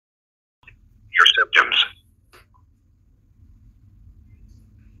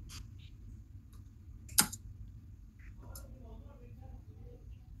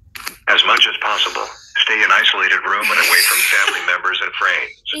private room and away from family members and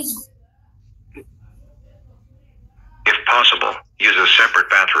friends. If possible, use a separate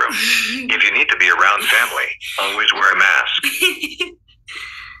bathroom. If you need to be around family, always wear a mask.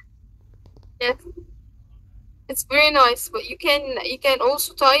 Yes. It's very nice, but you can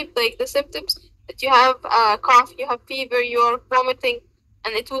also type like the symptoms that you have cough, you have fever, you are vomiting,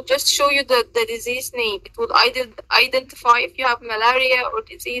 and it will just show you the disease name. It will identify if you have malaria or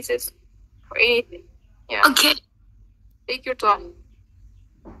diseases or anything. Yeah. Okay. Take your time.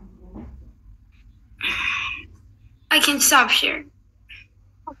 I can stop sharing.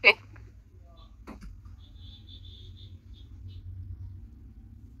 Okay.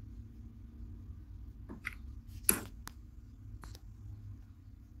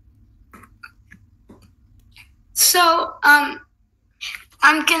 So,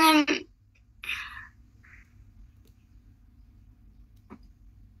 I'm gonna.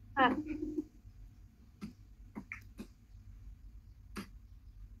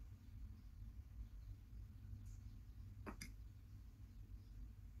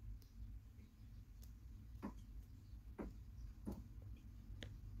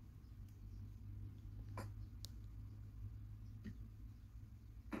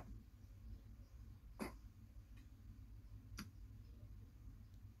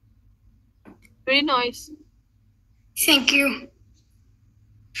 Very nice. Thank you.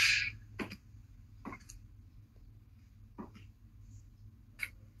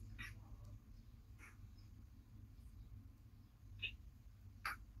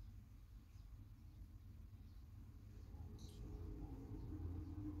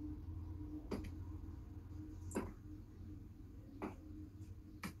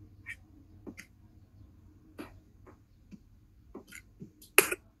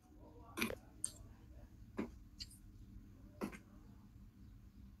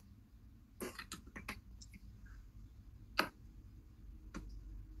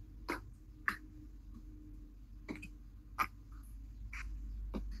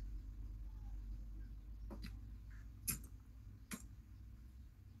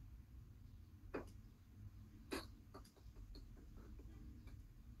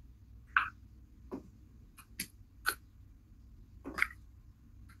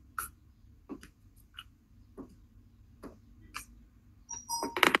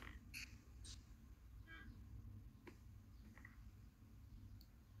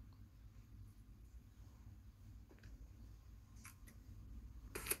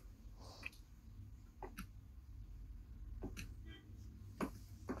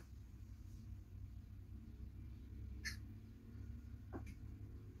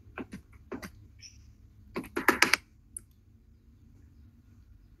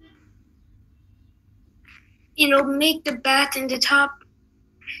 It'll make the bath in the top.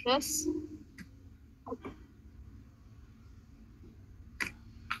 Yes.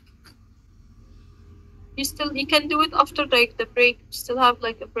 You can do it after like the break. You still have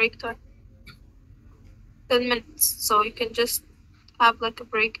like a break time. 10 minutes. So you can just have like a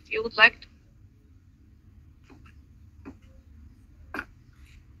break if you would like to.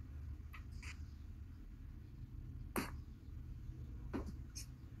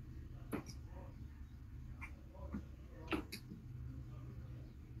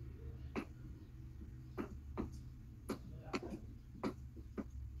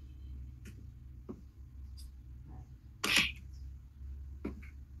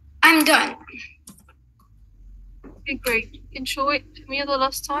 I'm done. Okay, great. You can show it to me the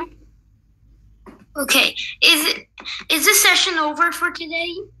last time. Okay. Is this session over for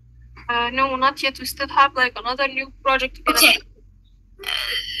today? No, not yet. We still have like another new project. Okay.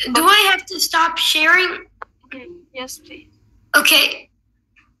 Do I have to stop sharing? Yes, please. Okay.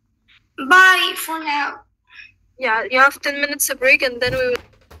 Bye for now. Yeah, you have 10 minutes a break and then we will